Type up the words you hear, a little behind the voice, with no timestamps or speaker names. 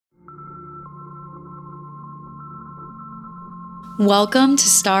Welcome to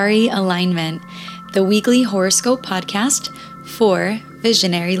Starry Alignment, the weekly horoscope podcast for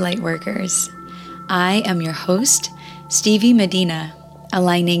visionary lightworkers. I am your host, Stevie Medina,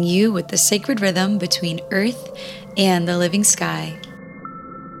 aligning you with the sacred rhythm between Earth and the living sky.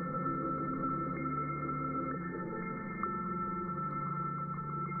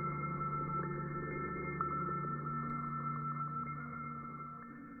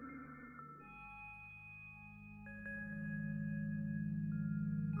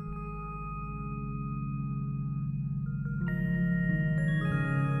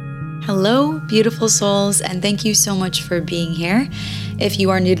 Hello, beautiful souls, and thank you so much for being here. If you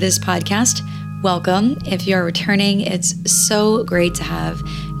are new to this podcast, welcome. If you're returning, it's so great to have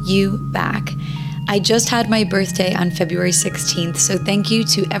you back. I just had my birthday on February 16th, so thank you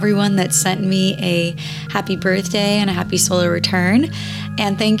to everyone that sent me a happy birthday and a happy solar return.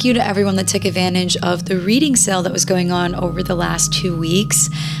 And thank you to everyone that took advantage of the reading sale that was going on over the last 2 weeks.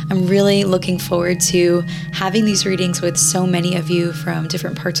 I'm really looking forward to having these readings with so many of you from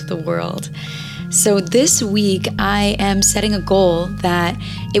different parts of the world. So this week, I am setting a goal that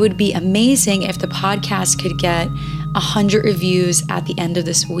it would be amazing if the podcast could get 100 reviews at the end of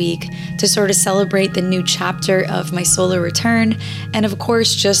this week to sort of celebrate the new chapter of my solar return and, of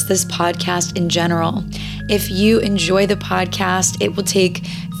course, just this podcast in general. If you enjoy the podcast, it will take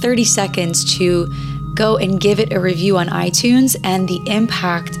 30 seconds to go and give it a review on iTunes, and the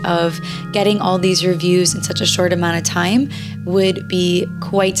impact of getting all these reviews in such a short amount of time would be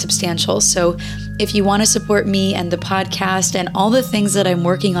quite substantial. So if you want to support me and the podcast and all the things that I'm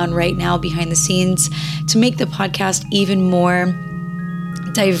working on right now behind the scenes to make the podcast even more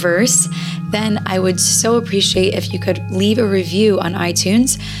diverse, then I would so appreciate if you could leave a review on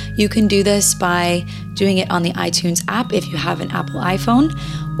iTunes. You can do this by doing it on the iTunes app if you have an Apple iPhone,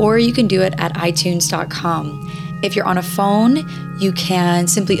 or you can do it at itunes.com. If you're on a phone, you can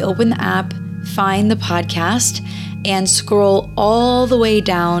simply open the app, find the podcast, and scroll all the way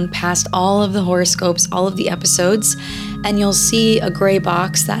down past all of the horoscopes, all of the episodes, and you'll see a gray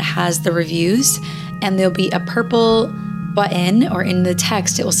box that has the reviews, and there'll be a purple button, or in the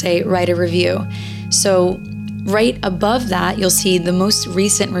text it will say write a review. So right above that, you'll see the most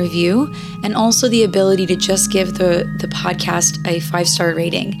recent review and also the ability to just give the podcast a 5-star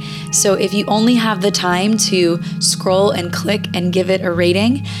rating. So if you only have the time to scroll and click and give it a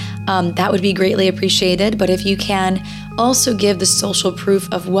rating, that would be greatly appreciated. But if you can also give the social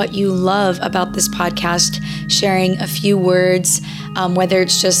proof of what you love about this podcast, sharing a few words, whether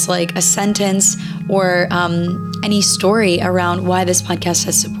it's just like a sentence or any story around why this podcast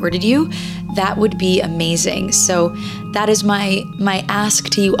has supported you, that would be amazing. So that is my ask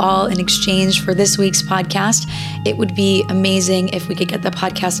to you all in exchange for this week's podcast. It would be amazing if we could get the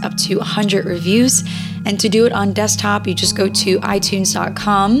podcast up to 100 reviews. And to do it on desktop, you just go to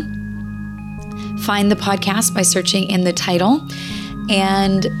itunes.com, find the podcast by searching in the title,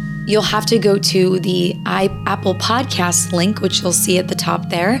 and you'll have to go to the Apple Podcasts link, which you'll see at the top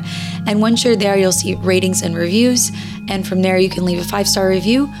there. And once you're there, you'll see ratings and reviews. And from there, you can leave a 5-star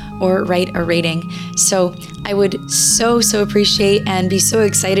review or write a rating. So I would so appreciate and be so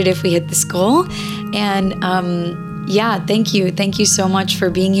excited if we hit this goal. And thank you. Thank you so much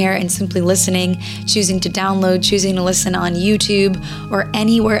for being here and simply listening, choosing to download, choosing to listen on YouTube or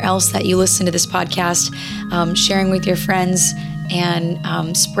anywhere else that you listen to this podcast, sharing with your friends,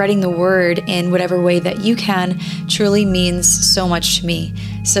 and spreading the word in whatever way that you can truly means so much to me.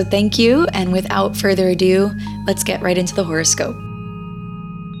 So thank you, and without further ado, let's get right into the horoscope.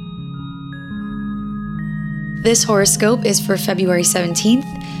 This horoscope is for February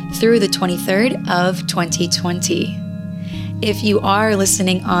 17th through the 23rd of 2020. If you are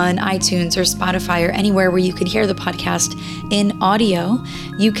listening on iTunes or Spotify or anywhere where you could hear the podcast in audio,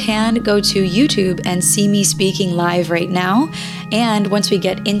 you can go to YouTube and see me speaking live right now. And once we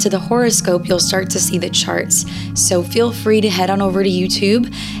get into the horoscope, you'll start to see the charts. So feel free to head on over to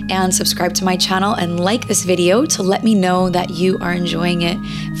YouTube and subscribe to my channel and like this video to let me know that you are enjoying it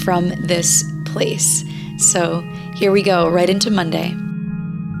from this place. So here we go, right into Monday.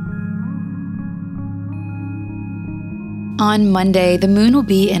 On Monday, the moon will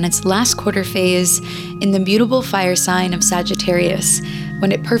be in its last quarter phase in the mutable fire sign of Sagittarius,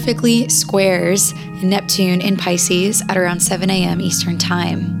 when it perfectly squares Neptune in Pisces at around 7 a.m. Eastern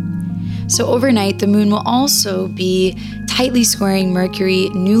Time. So overnight, the moon will also be tightly squaring Mercury,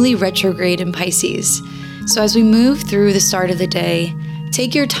 newly retrograde in Pisces. So as we move through the start of the day,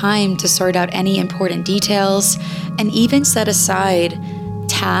 take your time to sort out any important details and even set aside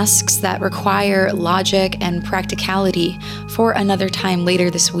tasks that require logic and practicality for another time later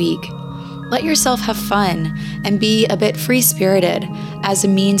this week. Let yourself have fun. and be a bit free-spirited as a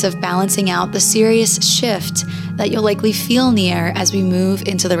means of balancing out the serious shift that you'll likely feel in the air as we move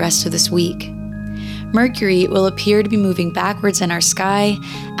into the rest of this week. Mercury will appear to be moving backwards in our sky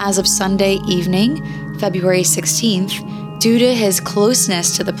as of Sunday evening, February 16th, due to his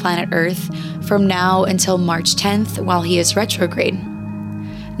closeness to the planet Earth from now until March 10th while he is retrograde.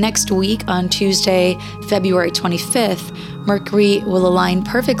 Next week, on Tuesday, February 25th, Mercury will align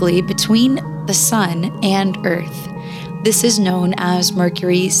perfectly between the Sun and Earth. This is known as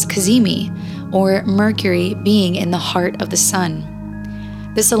Mercury's cazimi, or Mercury being in the heart of the Sun.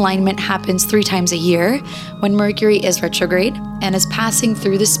 This alignment happens 3 times a year when Mercury is retrograde and is passing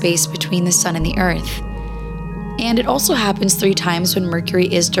through the space between the Sun and the Earth. And it also happens 3 times when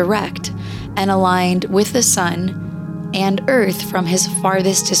Mercury is direct and aligned with the Sun and Earth from his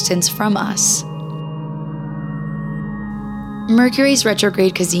farthest distance from us. Mercury's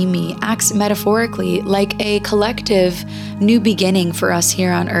retrograde cazimi acts metaphorically like a collective new beginning for us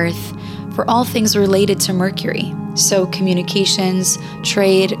here on Earth for all things related to Mercury. So communications,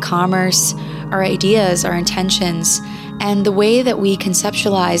 trade, commerce, our ideas, our intentions, and the way that we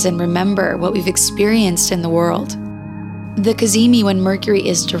conceptualize and remember what we've experienced in the world. The cazimi, when Mercury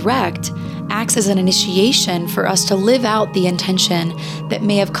is direct, acts as an initiation for us to live out the intention that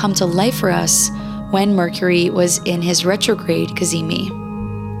may have come to life for us when Mercury was in his retrograde cazimi.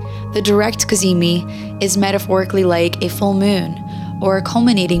 The direct cazimi is metaphorically like a full moon or a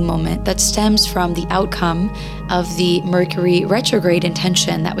culminating moment that stems from the outcome of the Mercury retrograde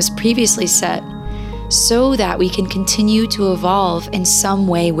intention that was previously set, so that we can continue to evolve in some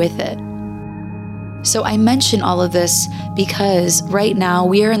way with it. So I mention all of this because right now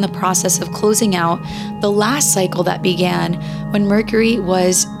we are in the process of closing out the last cycle that began when Mercury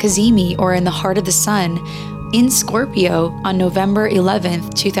was cazimi, or in the heart of the Sun, in Scorpio on November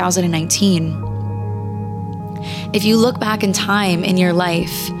 11th, 2019. If you look back in time in your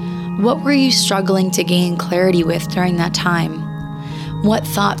life, what were you struggling to gain clarity with during that time? What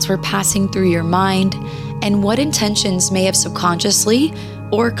thoughts were passing through your mind, and what intentions may have subconsciously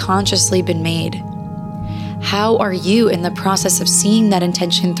or consciously been made? How are you in the process of seeing that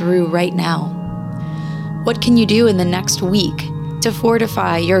intention through right now? What can you do in the next week to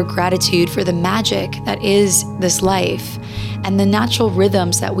fortify your gratitude for the magic that is this life and the natural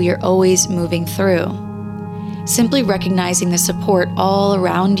rhythms that we are always moving through? Simply recognizing the support all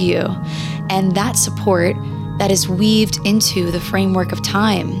around you, and that support that is weaved into the framework of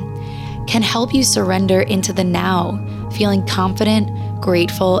time, can help you surrender into the now, feeling confident,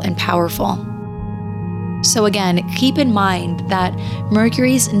 grateful, and powerful. So again, keep in mind that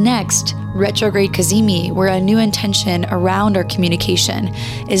Mercury's next retrograde cazimi, where a new intention around our communication,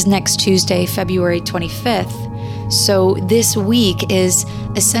 is next Tuesday, February 25th. So this week is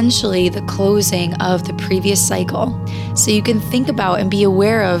essentially the closing of the previous cycle. So you can think about and be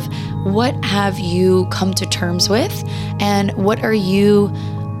aware of what have you come to terms with, and what are you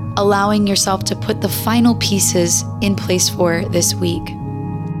allowing yourself to put the final pieces in place for this week.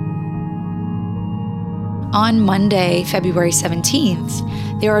 On Monday, February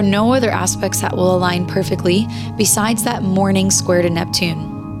 17th, there are no other aspects that will align perfectly besides that morning square to Neptune.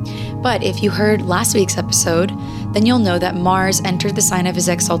 But if you heard last week's episode, then you'll know that Mars entered the sign of his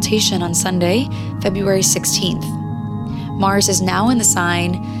exaltation on Sunday, February 16th. Mars is now in the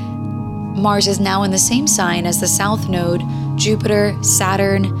same sign as the South Node, Jupiter,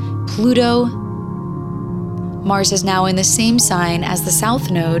 Saturn, Pluto. Mars is now in the same sign as the South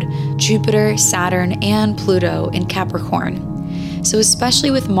Node, Jupiter, Saturn, and Pluto in Capricorn. So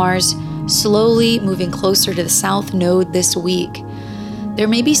especially with Mars slowly moving closer to the South Node this week, there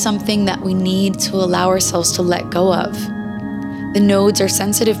may be something that we need to allow ourselves to let go of. The nodes are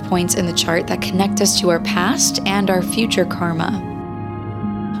sensitive points in the chart that connect us to our past and our future karma.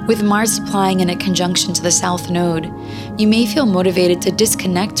 With Mars applying in a conjunction to the South Node, you may feel motivated to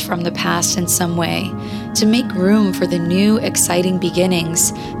disconnect from the past in some way, to make room for the new, exciting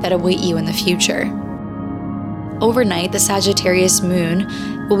beginnings that await you in the future. Overnight, the Sagittarius moon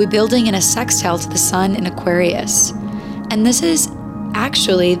will be building in a sextile to the Sun in Aquarius. And this is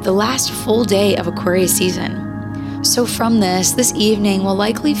actually the last full day of Aquarius season. So from this evening will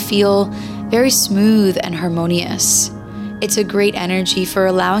likely feel very smooth and harmonious. It's a great energy for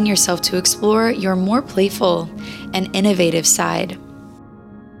allowing yourself to explore your more playful and innovative side.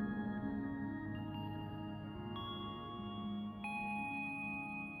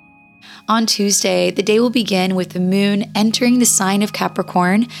 On Tuesday, the day will begin with the moon entering the sign of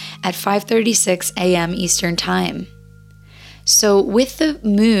Capricorn at 5:36 a.m. Eastern Time. So with the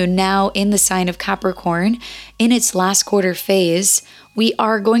moon now in the sign of Capricorn, in its last quarter phase, we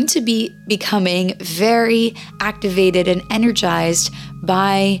are going to be becoming very activated and energized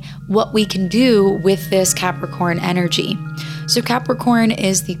by what we can do with this Capricorn energy. So Capricorn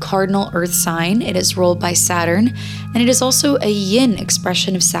is the cardinal earth sign. It is ruled by Saturn, and it is also a yin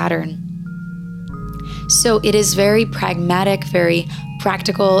expression of Saturn. So it is very pragmatic, very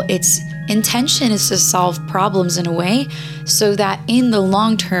practical. Its intention is to solve problems in a way so that in the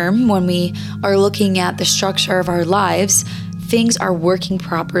long term, when we are looking at the structure of our lives, things are working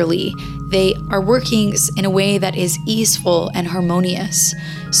properly. They are working in a way that is easeful and harmonious.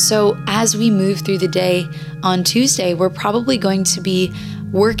 So as we move through the day on Tuesday, we're probably going to be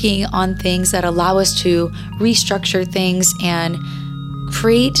working on things that allow us to restructure things and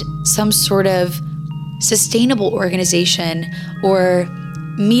create some sort of sustainable organization, or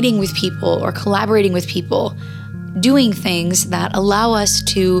meeting with people or collaborating with people, doing things that allow us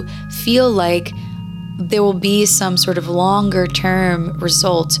to feel like there will be some sort of longer term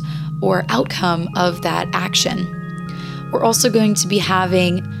result or outcome of that action. We're also going to be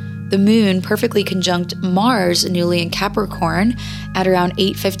having the moon perfectly conjunct Mars newly in Capricorn at around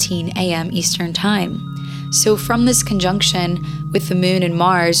 8:15 a.m. Eastern Time. So from this conjunction with the moon and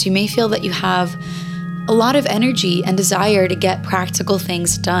Mars, you may feel that you have a lot of energy and desire to get practical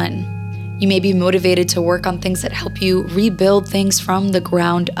things done. You may be motivated to work on things that help you rebuild things from the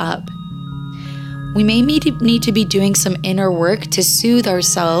ground up. We may need to be doing some inner work to soothe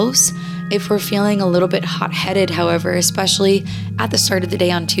ourselves if we're feeling a little bit hot-headed, however, especially at the start of the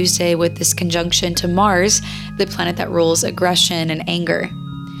day on Tuesday with this conjunction to Mars, the planet that rules aggression and anger.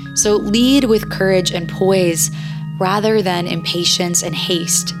 So lead with courage and poise rather than impatience and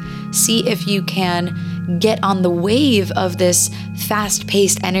haste. See if you can get on the wave of this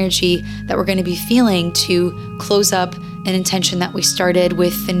fast-paced energy that we're going to be feeling to close up an intention that we started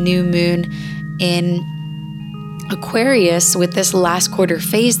with the new moon in Aquarius with this last quarter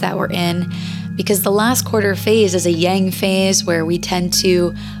phase that we're in, because the last quarter phase is a yang phase where we tend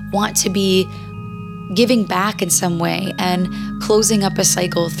to want to be giving back in some way and closing up a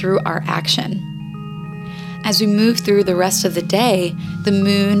cycle through our action. As we move through the rest of the day, the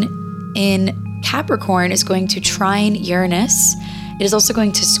moon in Capricorn is going to trine Uranus. It is also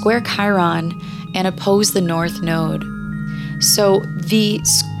going to square Chiron and oppose the North Node. So the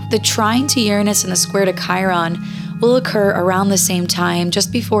trine to Uranus and the square to Chiron will occur around the same time,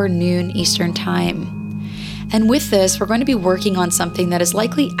 just before noon Eastern Time. And with this, we're going to be working on something that is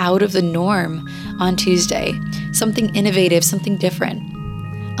likely out of the norm on Tuesday, something innovative, something different.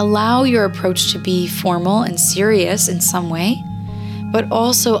 Allow your approach to be formal and serious in some way, but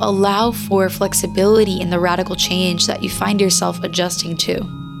also allow for flexibility in the radical change that you find yourself adjusting to.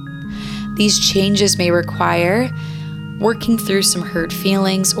 These changes may require working through some hurt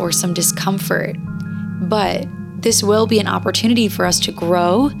feelings or some discomfort, but this will be an opportunity for us to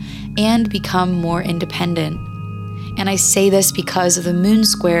grow and become more independent. And I say this because of the moon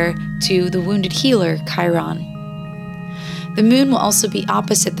square to the wounded healer, Chiron. The moon will also be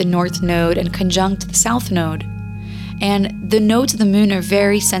opposite the North Node and conjunct the South Node. And the nodes of the moon are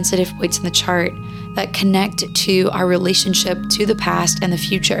very sensitive points in the chart that connect to our relationship to the past and the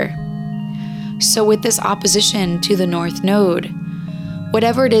future. So with this opposition to the North Node,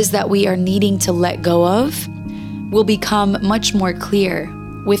 whatever it is that we are needing to let go of will become much more clear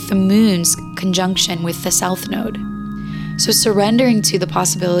with the moon's conjunction with the South Node. So surrendering to the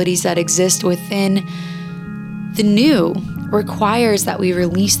possibilities that exist within the new requires that we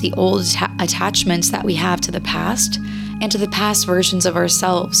release the old attachments that we have to the past and to the past versions of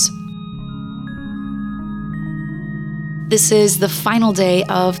ourselves. This is the final day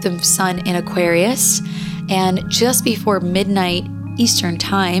of the sun in Aquarius, and just before midnight Eastern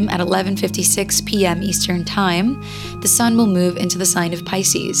Time at 11:56 p.m. Eastern Time, the sun will move into the sign of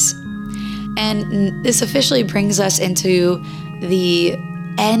Pisces. And this officially brings us into the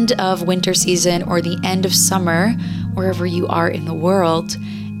end of winter season, or the end of summer, wherever you are in the world.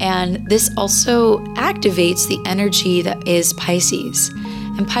 And this also activates the energy that is Pisces.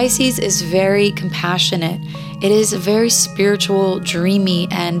 And Pisces is very compassionate. It is a very spiritual, dreamy,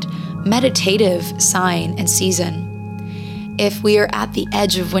 and meditative sign and season. If we are at the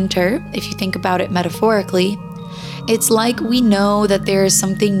edge of winter, if you think about it metaphorically, it's like we know that there is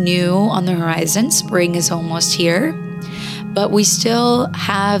something new on the horizon. Spring is almost here, but we still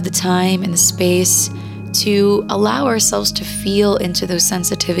have the time and the space to allow ourselves to feel into those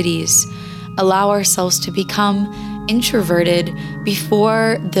sensitivities, allow ourselves to become introverted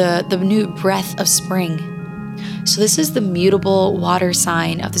before the new breath of spring. So this is the mutable water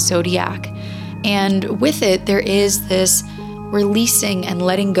sign of the zodiac. And with it, there is this releasing and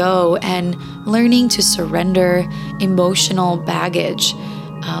letting go and learning to surrender emotional baggage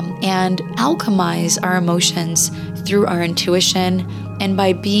and alchemize our emotions through our intuition and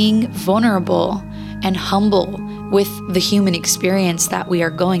by being vulnerable and humble with the human experience that we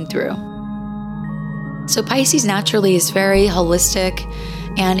are going through. So Pisces naturally is very holistic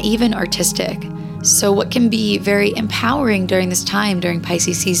and even artistic. So what can be very empowering during this time, during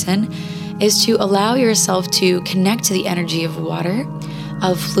Pisces season, is to allow yourself to connect to the energy of water,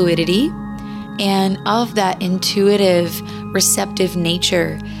 of fluidity, and of that intuitive, receptive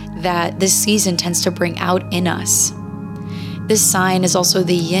nature that this season tends to bring out in us. This sign is also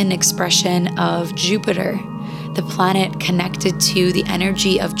the yin expression of Jupiter, the planet connected to the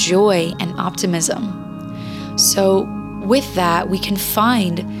energy of joy and optimism. So with that, we can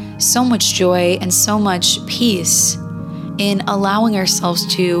find so much joy and so much peace in allowing ourselves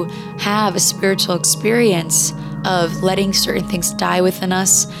to have a spiritual experience of letting certain things die within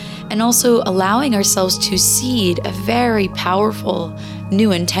us and also allowing ourselves to seed a very powerful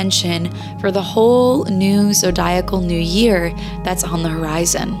new intention for the whole new zodiacal new year that's on the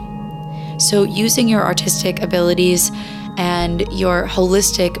horizon. So using your artistic abilities and your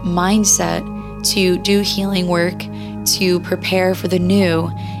holistic mindset to do healing work, to prepare for the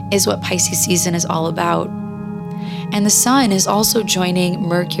new, is what Pisces season is all about. And the sun is also joining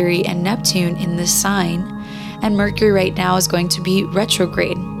Mercury and Neptune in this sign, and Mercury right now is going to be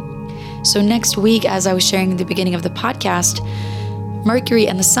retrograde. So next week, as I was sharing at the beginning of the podcast, Mercury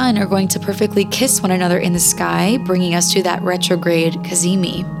and the sun are going to perfectly kiss one another in the sky, bringing us to that retrograde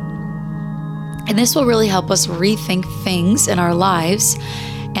Cazimi. And this will really help us rethink things in our lives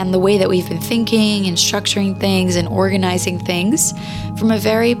and the way that we've been thinking and structuring things and organizing things from a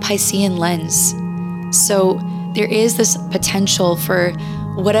very Piscean lens. So there is this potential for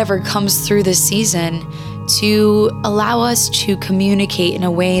whatever comes through this season to allow us to communicate in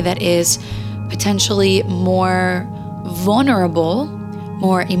a way that is potentially more vulnerable,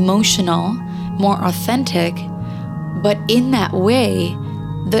 more emotional, more authentic. But in that way,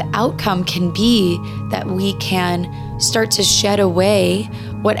 the outcome can be that we can start to shed away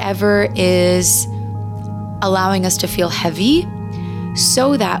whatever is allowing us to feel heavy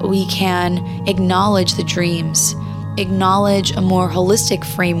so that we can acknowledge the dreams, acknowledge a more holistic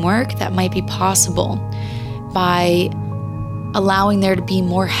framework that might be possible by allowing there to be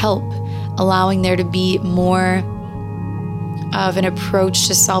more help, allowing there to be more of an approach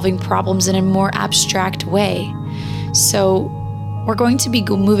to solving problems in a more abstract way. So we're going to be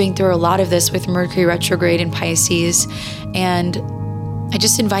moving through a lot of this with Mercury retrograde in Pisces, and I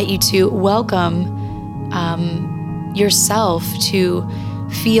just invite you to welcome yourself to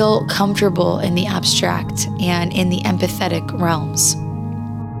feel comfortable in the abstract and in the empathetic realms.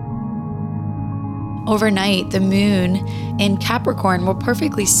 Overnight, the moon in Capricorn will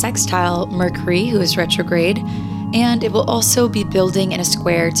perfectly sextile Mercury, who is retrograde, and it will also be building in a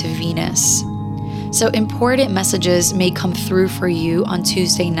square to Venus. So important messages may come through for you on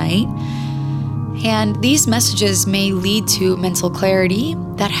Tuesday night, and these messages may lead to mental clarity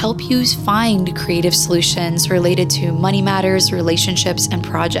that help you find creative solutions related to money matters, relationships, and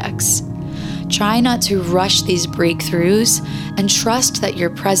projects. Try not to rush these breakthroughs and trust that your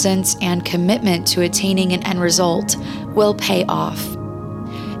presence and commitment to attaining an end result will pay off.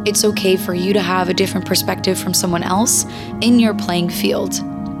 It's okay for you to have a different perspective from someone else in your playing field.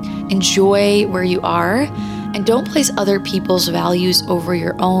 Enjoy where you are and don't place other people's values over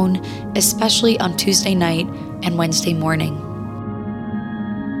your own, especially on Tuesday night and Wednesday morning.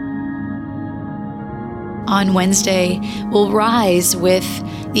 On Wednesday, we'll rise with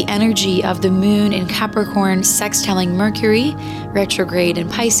the energy of the moon in Capricorn sextiling Mercury, retrograde in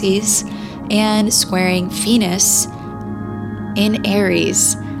Pisces, and squaring Venus in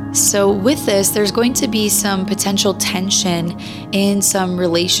Aries. So with this, there's going to be some potential tension in some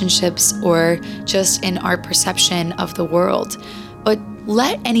relationships or just in our perception of the world. But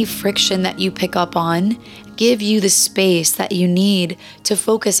let any friction that you pick up on give you the space that you need to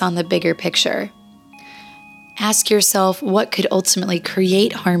focus on the bigger picture. Ask yourself what could ultimately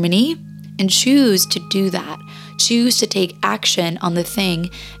create harmony and choose to do that. Choose to take action on the thing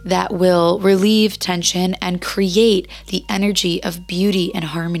that will relieve tension and create the energy of beauty and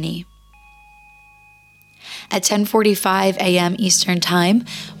harmony. At 10:45 a.m. Eastern Time,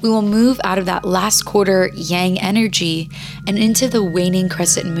 we will move out of that last quarter yang energy and into the waning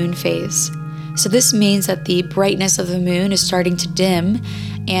crescent moon phase. So this means that the brightness of the moon is starting to dim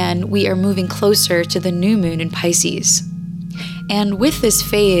and we are moving closer to the new moon in Pisces. And with this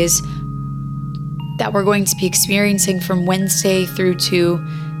phase that we're going to be experiencing from Wednesday through to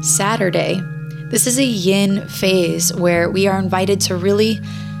Saturday, This is a yin phase where we are invited to really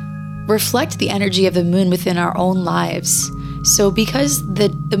reflect the energy of the moon within our own lives. So because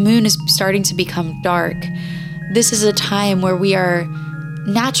the moon is starting to become dark, this is a time where we are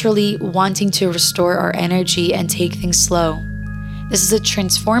naturally wanting to restore our energy and take things slow. This is a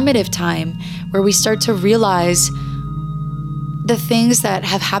transformative time where we start to realize the things that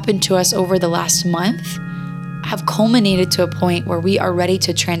have happened to us over the last month have culminated to a point where we are ready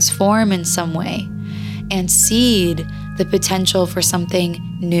to transform in some way and seed the potential for something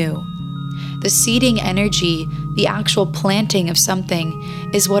new. The seeding energy, the actual planting of something,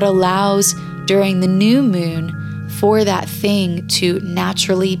 is what allows during the new moon for that thing to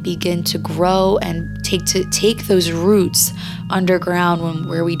naturally begin to grow and take those roots underground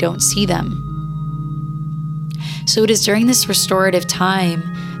where we don't see them. So it is during this restorative time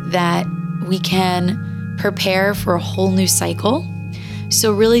that we can prepare for a whole new cycle.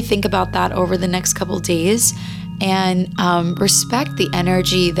 So really think about that over the next couple days and respect the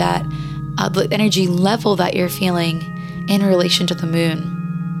energy the energy level that you're feeling in relation to the moon.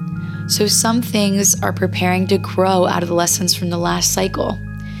 So some things are preparing to grow out of the lessons from the last cycle.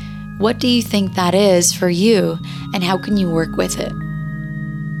 What do you think that is for you, and how can you work with it?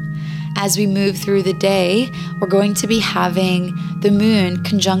 As we move through the day, we're going to be having the moon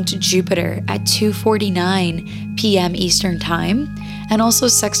conjunct Jupiter at 2:49 p.m. Eastern Time, and also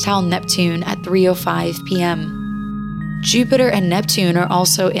sextile Neptune at 3:05 p.m. Jupiter and Neptune are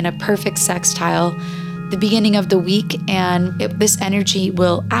also in a perfect sextile the beginning of the week, and this energy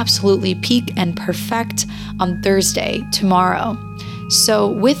will absolutely peak and perfect on Thursday, tomorrow. So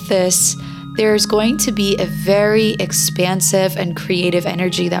with this, there's going to be a very expansive and creative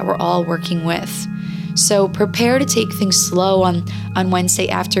energy that we're all working with. So prepare to take things slow on Wednesday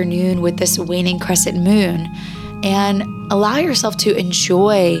afternoon with this waning crescent moon, and allow yourself to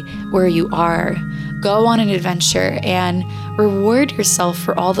enjoy where you are. Go on an adventure and reward yourself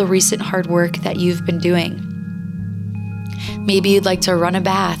for all the recent hard work that you've been doing. Maybe you'd like to run a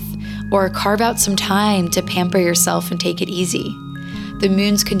bath or carve out some time to pamper yourself and take it easy. The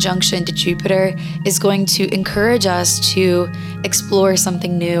moon's conjunction to Jupiter is going to encourage us to explore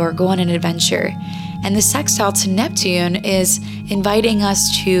something new or go on an adventure. And the sextile to Neptune is inviting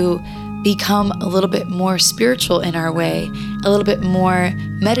us to become a little bit more spiritual in our way, a little bit more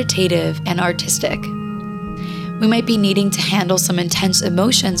meditative and artistic. We might be needing to handle some intense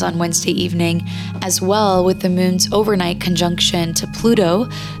emotions on Wednesday evening as well, with the moon's overnight conjunction to Pluto,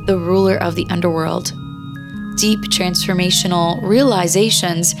 the ruler of the underworld. Deep transformational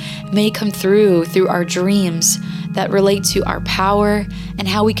realizations may come through our dreams that relate to our power and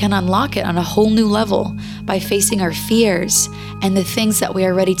how we can unlock it on a whole new level by facing our fears and the things that we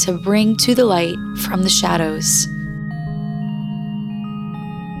are ready to bring to the light from the shadows.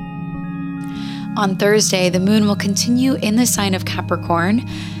 On Thursday, the moon will continue in the sign of Capricorn,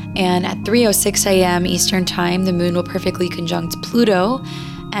 and at 3:06 a.m. Eastern Time, the moon will perfectly conjunct Pluto,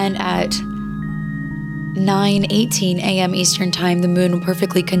 and at 9:18 a.m. Eastern Time, the moon will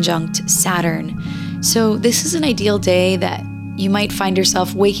perfectly conjunct Saturn. So this is an ideal day that you might find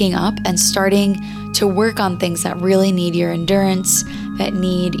yourself waking up and starting to work on things that really need your endurance, that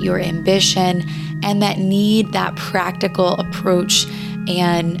need your ambition, and that need that practical approach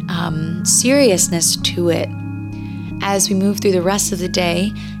and seriousness to it. As we move through the rest of the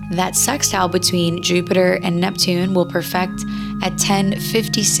day, that sextile between Jupiter and Neptune will perfect at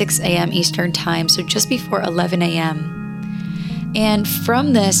 10:56 a.m. Eastern Time, so just before 11 a.m. And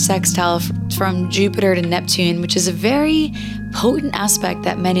from this sextile from Jupiter to Neptune, which is a very potent aspect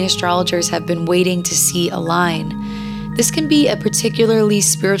that many astrologers have been waiting to see align, this can be a particularly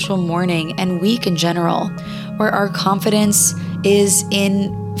spiritual morning and week in general, where our confidence is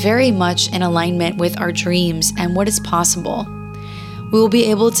very much in alignment with our dreams and what is possible. We will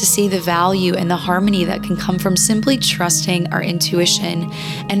be able to see the value and the harmony that can come from simply trusting our intuition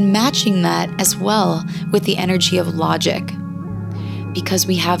and matching that as well with the energy of logic. Because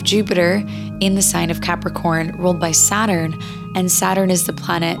we have Jupiter in the sign of Capricorn ruled by Saturn, and Saturn is the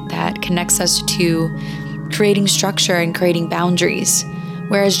planet that connects us to creating structure and creating boundaries.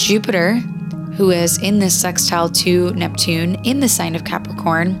 Whereas Jupiter, who is in this sextile to Neptune in the sign of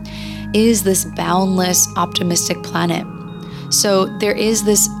Capricorn, is this boundless, optimistic planet. So there is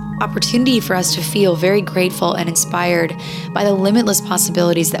this opportunity for us to feel very grateful and inspired by the limitless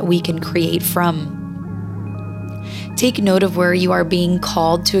possibilities that we can create from. Take note of where you are being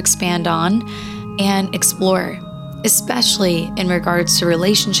called to expand on and explore, especially in regards to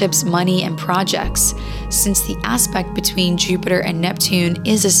relationships, money, and projects, since the aspect between Jupiter and Neptune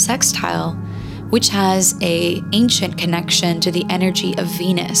is a sextile, which has an ancient connection to the energy of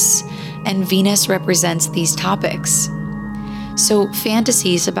Venus. and Venus represents these topics. So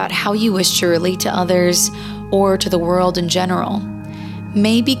fantasies about how you wish to relate to others or to the world in general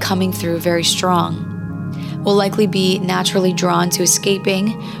may be coming through very strong. We'll likely be naturally drawn to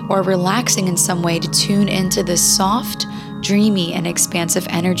escaping or relaxing in some way to tune into this soft, dreamy, and expansive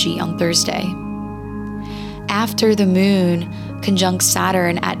energy on Thursday. After the moon conjuncts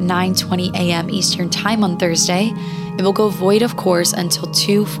Saturn at 9:20 a.m. Eastern Time on Thursday, it will go void, of course, until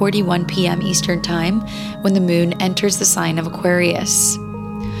 2:41 p.m. Eastern Time when the moon enters the sign of Aquarius.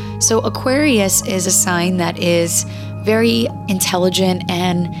 So Aquarius is a sign that is very intelligent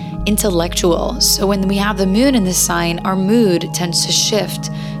and intellectual. So when we have the moon in this sign, our mood tends to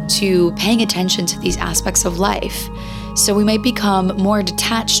shift to paying attention to these aspects of life. So we might become more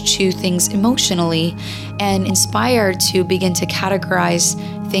detached to things emotionally and inspired to begin to categorize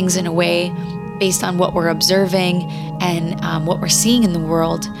things in a way based on what we're observing and what we're seeing in the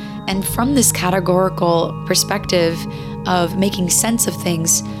world. And from this categorical perspective of making sense of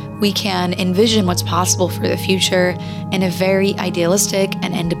things, we can envision what's possible for the future in a very idealistic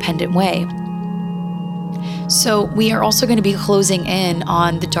and independent way. So we are also going to be closing in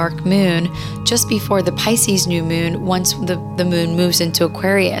on the dark moon just before the Pisces new moon once the moon moves into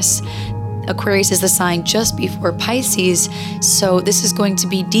Aquarius. Aquarius is the sign just before Pisces, so this is going to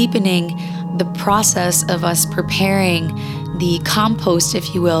be deepening the process of us preparing the compost,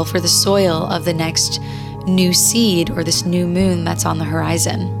 if you will, for the soil of the next new seed or this new moon that's on the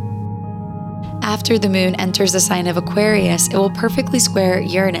horizon. After the moon enters the sign of Aquarius, it will perfectly square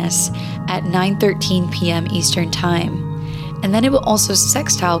Uranus at 9:13 p.m. Eastern Time. And then it will also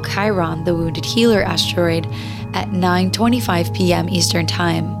sextile Chiron, the wounded healer asteroid, at 9:25 p.m. Eastern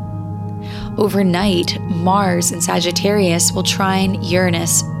Time. Overnight, Mars in Sagittarius will trine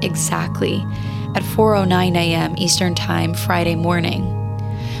Uranus exactly at 4:09 a.m. Eastern Time Friday morning.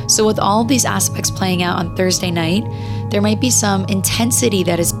 So with all these aspects playing out on Thursday night, there might be some intensity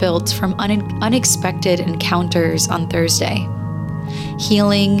that is built from unexpected encounters on Thursday.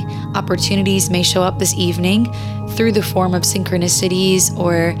 Healing opportunities may show up this evening through the form of synchronicities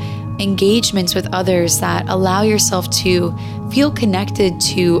or engagements with others that allow yourself to feel connected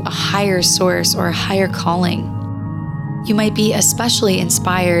to a higher source or a higher calling. You might be especially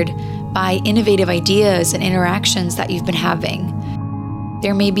inspired by innovative ideas and interactions that you've been having.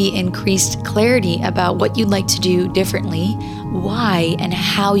 There may be increased clarity about what you'd like to do differently, why, and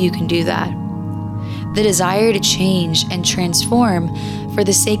how you can do that. The desire to change and transform for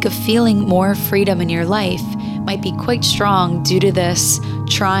the sake of feeling more freedom in your life might be quite strong due to this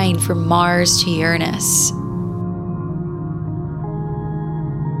trine from Mars to Uranus.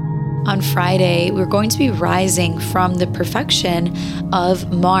 On Friday, we're going to be rising from the perfection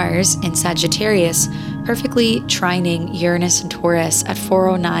of Mars in Sagittarius, perfectly trining Uranus and Taurus at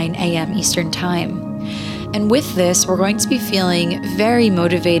 4:09 a.m. Eastern Time. And with this, we're going to be feeling very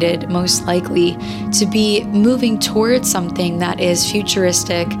motivated, most likely, to be moving towards something that is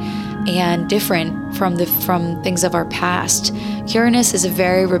futuristic and different from things of our past. Uranus is a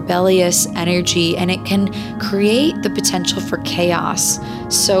very rebellious energy, and it can create the potential for chaos.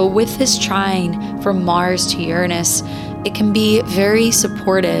 So with this trine from Mars to Uranus, it can be very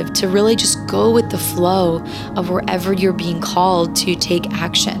supportive to really just go with the flow of wherever you're being called to take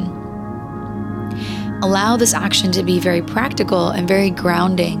action. Allow this action to be very practical and very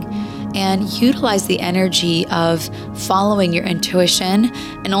grounding, and utilize the energy of following your intuition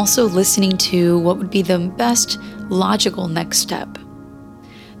and also listening to what would be the best logical next step.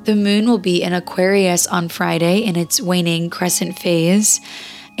 The moon will be in Aquarius on Friday in its waning crescent phase,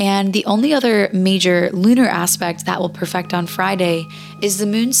 and the only other major lunar aspect that will perfect on Friday is the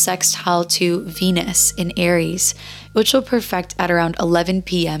moon sextile to Venus in Aries, which will perfect at around 11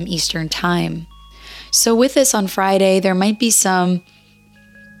 p.m. Eastern Time. So with this on Friday, there might be some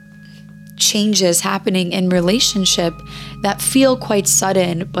changes happening in relationship that feel quite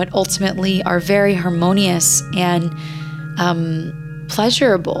sudden, but ultimately are very harmonious and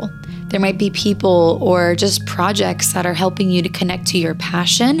pleasurable. There might be people or just projects that are helping you to connect to your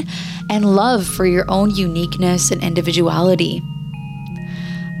passion and love for your own uniqueness and individuality.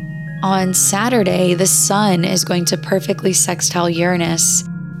 On Saturday, the sun is going to perfectly sextile Uranus,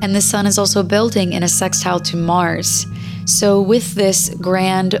 and the sun is also building in a sextile to Mars. So with this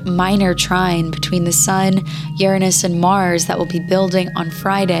grand minor trine between the sun, Uranus, and Mars that will be building on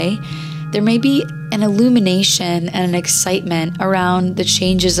Friday, there may be an illumination and an excitement around the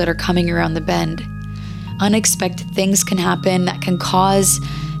changes that are coming around the bend. Unexpected things can happen that can cause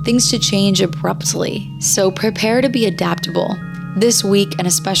things to change abruptly. So prepare to be adaptable this week and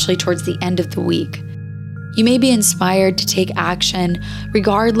especially towards the end of the week. You may be inspired to take action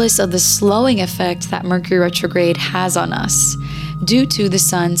regardless of the slowing effect that Mercury retrograde has on us, due to the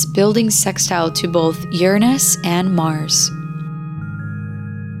Sun's building sextile to both Uranus and Mars.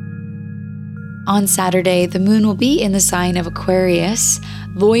 On Saturday, the moon will be in the sign of Aquarius,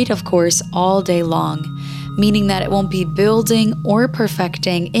 void of course all day long, meaning that it won't be building or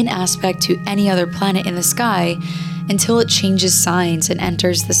perfecting in aspect to any other planet in the sky until it changes signs and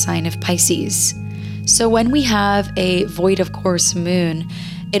enters the sign of Pisces. So when we have a void of course moon,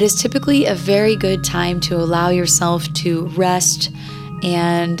 it is typically a very good time to allow yourself to rest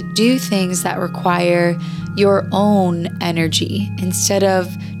and do things that require your own energy instead of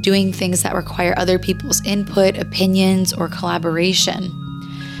doing things that require other people's input, opinions, or collaboration.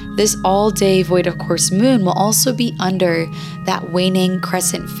 This all-day void of course moon will also be under that waning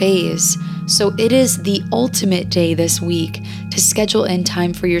crescent phase, so it is the ultimate day this week to schedule in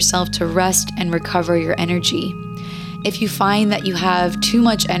time for yourself to rest and recover your energy. If you find that you have too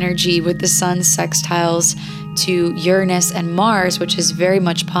much energy with the sun's sextiles to Uranus and Mars, which is very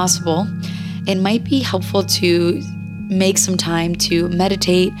much possible, it might be helpful to make some time to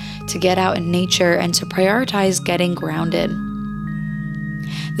meditate, to get out in nature, and to prioritize getting grounded.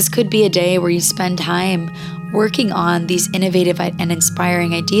 This could be a day where you spend time working on these innovative and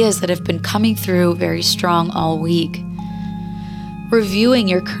inspiring ideas that have been coming through very strong all week. Reviewing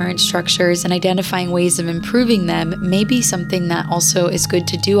your current structures and identifying ways of improving them may be something that also is good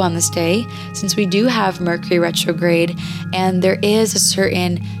to do on this day, since we do have Mercury retrograde and there is a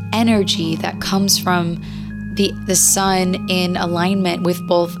certain energy that comes from the sun in alignment with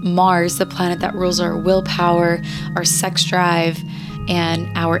both Mars, the planet that rules our willpower, our sex drive, and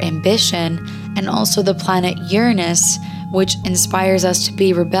our ambition, and also the planet Uranus, which inspires us to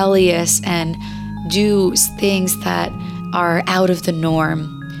be rebellious and do things that are out of the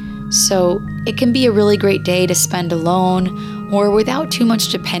norm. So it can be a really great day to spend alone or without too much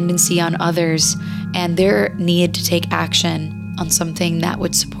dependency on others and their need to take action on something that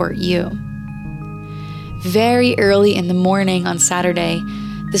would support you. Very early in the morning on Saturday,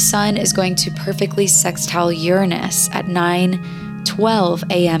 the sun is going to perfectly sextile Uranus at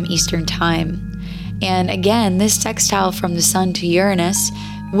 9:12 a.m. Eastern Time. And again, this sextile from the sun to Uranus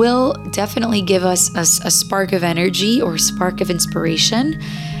will definitely give us a spark of energy or spark of inspiration,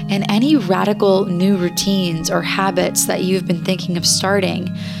 and any radical new routines or habits that you've been thinking of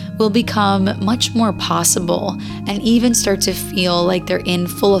starting will become much more possible and even start to feel like they're in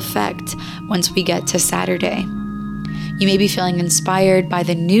full effect once we get to Saturday. You may be feeling inspired by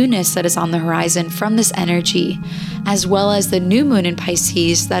the newness that is on the horizon from this energy, as well as the new moon in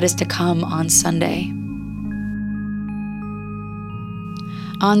Pisces that is to come on Sunday.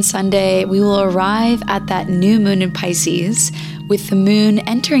 On Sunday, we will arrive at that new moon in Pisces, with the moon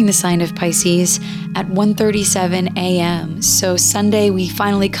entering the sign of Pisces at 1:37 a.m. So Sunday, we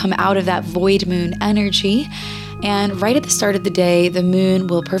finally come out of that void moon energy. And right at the start of the day, the moon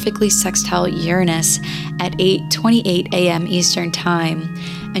will perfectly sextile Uranus at 8:28 a.m. Eastern Time.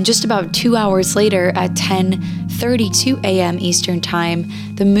 And just about 2 hours later, at 10:32 a.m. Eastern Time,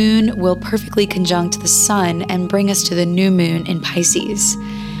 the moon will perfectly conjunct the sun and bring us to the new moon in Pisces.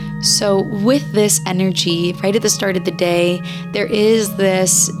 So with this energy, right at the start of the day, there is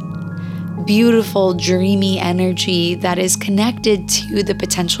this beautiful, dreamy energy that is connected to the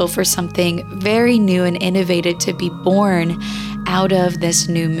potential for something very new and innovative to be born out of this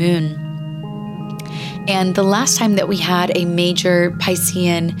new moon. And the last time that we had a major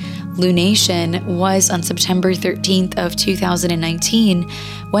Piscean lunation was on September 13th of 2019,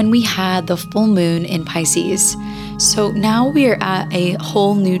 when we had the full moon in Pisces. So now we are at a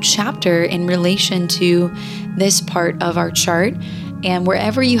whole new chapter in relation to this part of our chart. And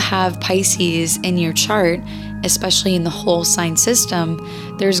wherever you have Pisces in your chart, especially in the whole sign system,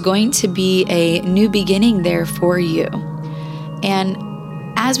 there's going to be a new beginning there for you. And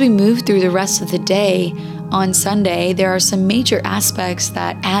as we move through the rest of the day on Sunday, there are some major aspects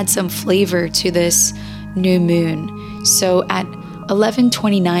that add some flavor to this new moon. So at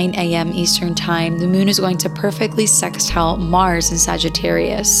 11:29 a.m. Eastern Time, the moon is going to perfectly sextile Mars in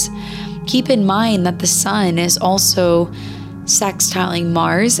Sagittarius. Keep in mind that the sun is also sextiling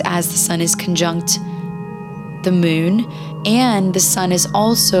Mars as the sun is conjunct the moon, and the sun is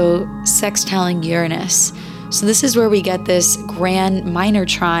also sextiling Uranus. So this is where we get this grand minor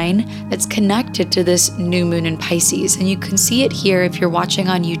trine that's connected to this new moon in Pisces. And you can see it here if you're watching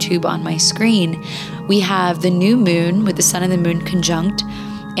on YouTube on my screen. We have the new moon with the sun and the moon conjunct,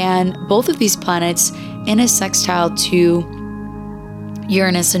 and both of these planets in a sextile to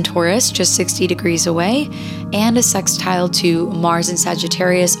Uranus and Taurus, just 60 degrees away, and a sextile to Mars and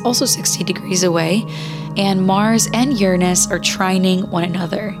Sagittarius, also 60 degrees away. and Mars and Uranus are trining one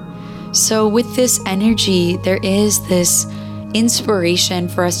another. So with this energy, there is this inspiration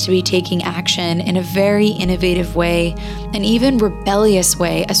for us to be taking action in a very innovative way, an even rebellious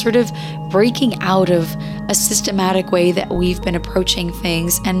way, a sort of breaking out of a systematic way that we've been approaching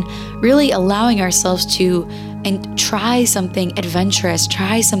things, and really allowing ourselves to try something adventurous,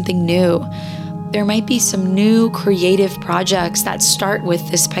 try something new. There might be some new creative projects that start with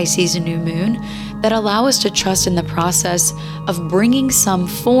this Pisces new moon that allow us to trust in the process of bringing some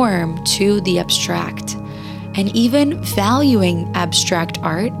form to the abstract, and even valuing abstract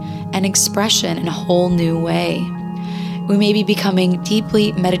art and expression in a whole new way. We may be becoming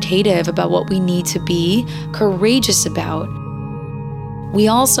deeply meditative about what we need to be courageous about. We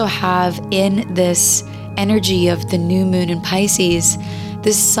also have in this energy of the new moon in Pisces,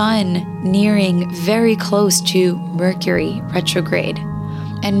 the sun nearing very close to Mercury retrograde.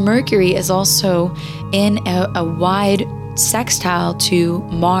 And Mercury is also in a wide sextile to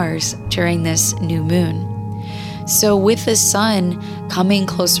Mars during this new moon. So with the sun coming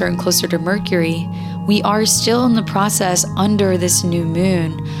closer and closer to Mercury, we are still in the process under this new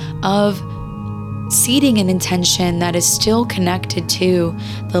moon of seeding an intention that is still connected to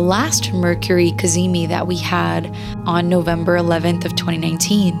the last Mercury cazimi that we had on November 11th of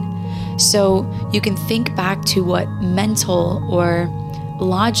 2019. So you can think back to what mental or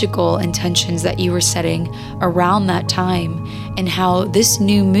logical intentions that you were setting around that time, and how this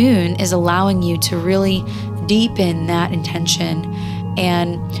new moon is allowing you to really deepen that intention.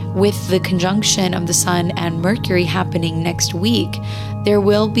 And with the conjunction of the sun and Mercury happening next week, there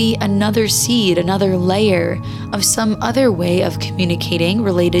will be another seed, another layer of some other way of communicating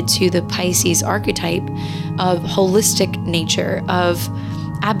related to the Pisces archetype of holistic nature, of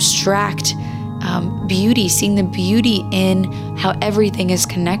abstract beauty, seeing the beauty in how everything is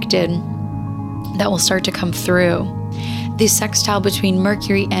connected, that will start to come through. The sextile between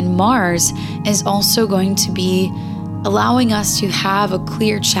Mercury and Mars is also going to be allowing us to have a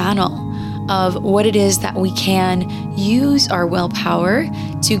clear channel of what it is that we can use our willpower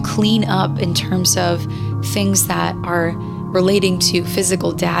to clean up in terms of things that are relating to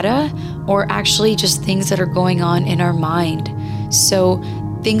physical data, or actually just things that are going on in our mind. So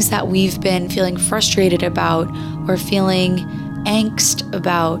things that we've been feeling frustrated about or feeling angst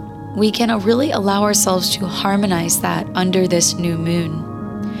about, we can really allow ourselves to harmonize that under this new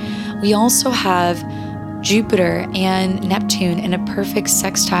moon. We also have Jupiter and Neptune in a perfect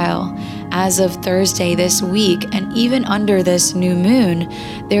sextile as of Thursday this week, and even under this new moon,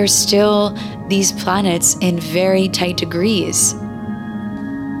 there's still these planets in very tight degrees.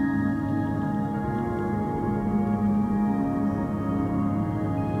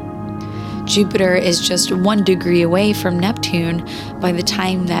 Jupiter is just 1 degree away from Neptune by the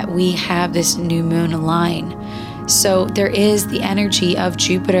time that we have this new moon align. So there is the energy of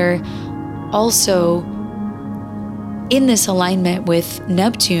Jupiter also in this alignment with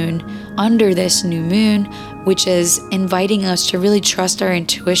Neptune under this new moon, which is inviting us to really trust our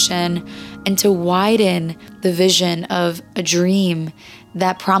intuition and to widen the vision of a dream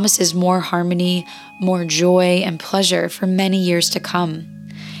that promises more harmony, more joy, and pleasure for many years to come.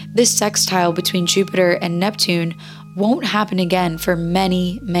 This sextile between Jupiter and Neptune won't happen again for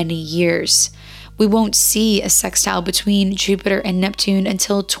many, many years. We won't see a sextile between Jupiter and Neptune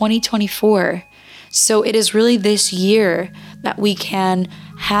until 2024. So it is really this year that we can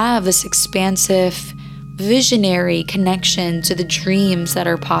have this expansive, visionary connection to the dreams that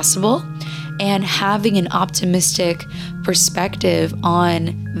are possible, and having an optimistic perspective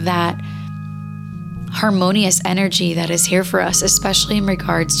on that harmonious energy that is here for us, especially in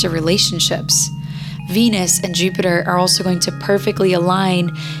regards to relationships. Venus and Jupiter are also going to perfectly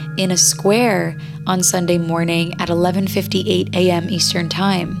align in a square on Sunday morning at 11:58 a.m. Eastern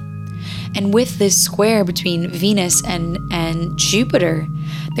Time. And with this square between Venus and Jupiter,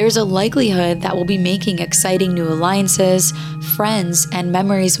 there's a likelihood that we'll be making exciting new alliances, friends, and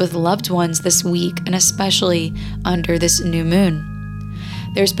memories with loved ones this week, and especially under this new moon.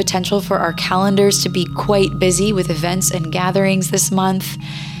 There's potential for our calendars to be quite busy with events and gatherings this month,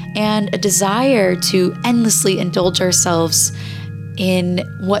 and a desire to endlessly indulge ourselves in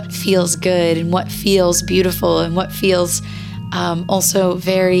what feels good and what feels beautiful and what feels also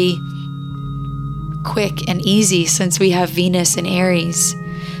very quick and easy, since we have Venus in Aries.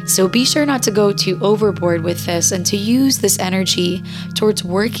 So be sure not to go too overboard with this, and to use this energy towards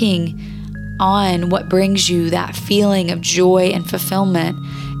working on what brings you that feeling of joy and fulfillment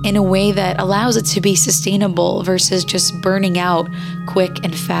in a way that allows it to be sustainable versus just burning out quick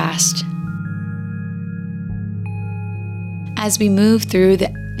and fast. As we move through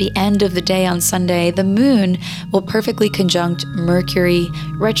the the end of the day on Sunday, the moon will perfectly conjunct Mercury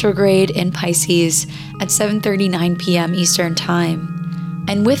retrograde in Pisces at 7:39 p.m. Eastern Time.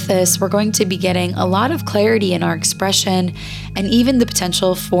 And with this, we're going to be getting a lot of clarity in our expression and even the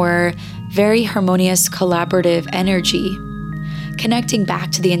potential for very harmonious collaborative energy. Connecting back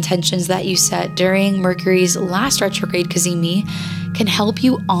to the intentions that you set during Mercury's last retrograde cazimi can help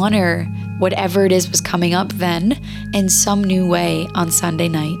you honor whatever it is was coming up then in some new way on Sunday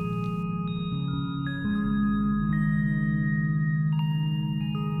night.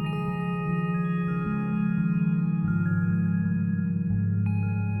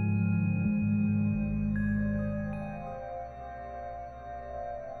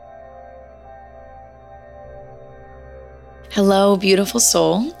 Hello, beautiful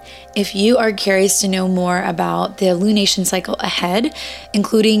soul. If you are curious to know more about the lunation cycle ahead,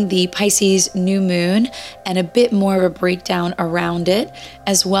 including the Pisces new moon and a bit more of a breakdown around it,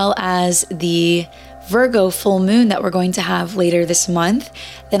 as well as the Virgo full moon that we're going to have later this month,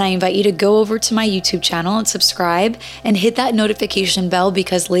 then I invite you to go over to my YouTube channel and subscribe and hit that notification bell,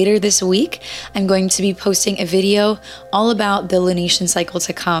 because later this week I'm going to be posting a video all about the lunation cycle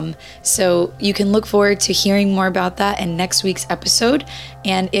to come. So you can look forward to hearing more about that in next week's episode.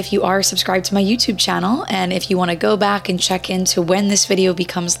 And if you are subscribed to my YouTube channel, and if you want to go back and check into when this video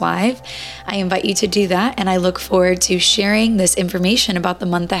becomes live, I invite you to do that. And I look forward to sharing this information about the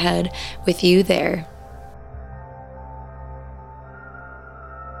month ahead with you there.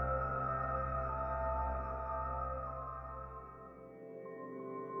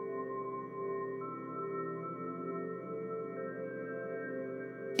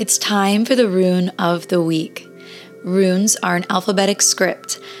 It's time for the rune of the week. Runes are an alphabetic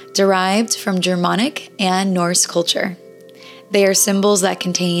script derived from Germanic and Norse culture. They are symbols that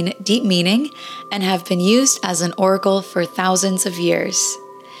contain deep meaning and have been used as an oracle for thousands of years.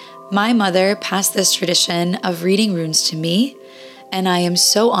 My mother passed this tradition of reading runes to me, and I am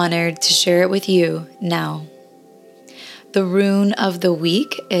so honored to share it with you now. The rune of the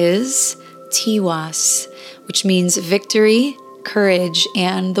week is Tiwas, which means victory, courage,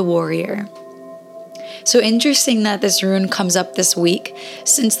 and the warrior. So interesting that this rune comes up this week,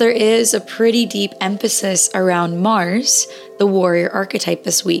 since there is a pretty deep emphasis around Mars, the warrior archetype,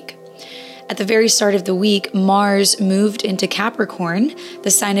 this week. At the very start of the week, Mars moved into Capricorn,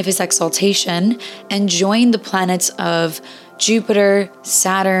 the sign of his exaltation, and joined the planets of Jupiter,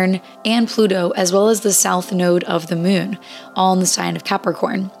 Saturn, and Pluto, as well as the south node of the moon, all in the sign of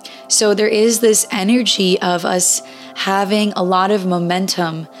Capricorn. So there is this energy of us having a lot of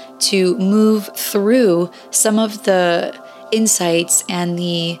momentum to move through some of the insights and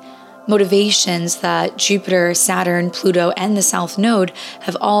the motivations that Jupiter, Saturn, Pluto, and the South Node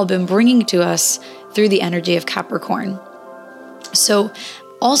have all been bringing to us through the energy of Capricorn. So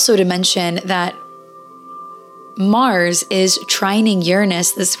also to mention that Mars is trining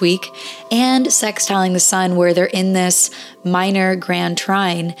Uranus this week and sextiling the Sun, where they're in this minor grand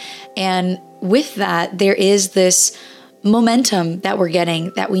trine. And with that, there is this momentum that we're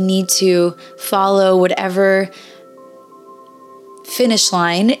getting, that we need to follow whatever finish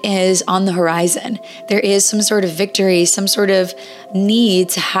line is on the horizon. There is some sort of victory, some sort of need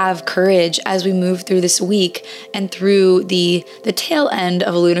to have courage as we move through this week and through the tail end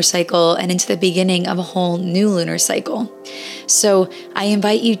of a lunar cycle and into the beginning of a whole new lunar cycle. So I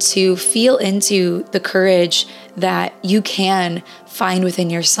invite you to feel into the courage that you can find within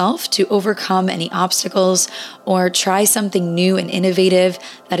yourself to overcome any obstacles or try something new and innovative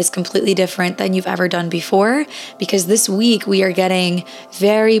that is completely different than you've ever done before. Because this week we are getting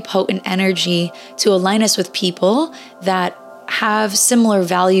very potent energy to align us with people that have similar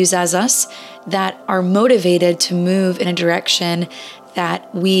values as us, that are motivated to move in a direction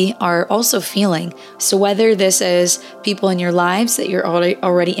that we are also feeling. So whether this is people in your lives that you're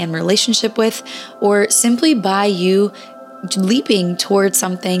already in relationship with, or simply by you leaping towards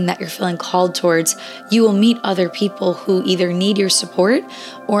something that you're feeling called towards, you will meet other people who either need your support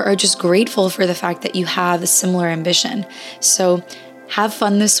or are just grateful for the fact that you have a similar ambition. So have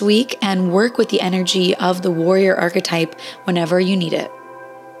fun this week and work with the energy of the warrior archetype whenever you need it.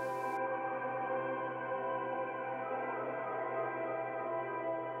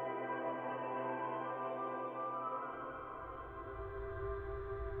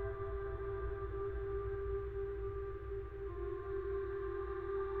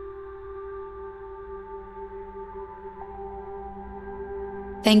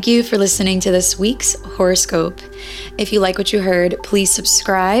 Thank you for listening to this week's horoscope. If you like what you heard, please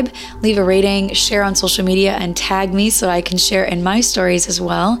subscribe, leave a rating, share on social media, and tag me so I can share in my stories as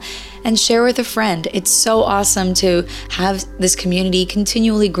well. and share with a friend. It's so awesome to have this community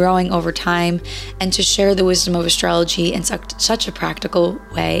continually growing over time and to share the wisdom of astrology in such a practical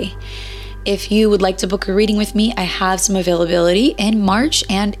way. If you would like to book a reading with me, I have some availability in March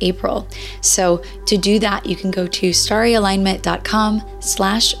and April. So to do that, you can go to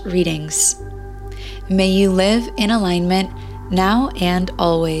starryalignment.com/readings. May you live in alignment now and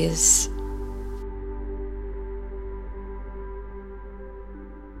always.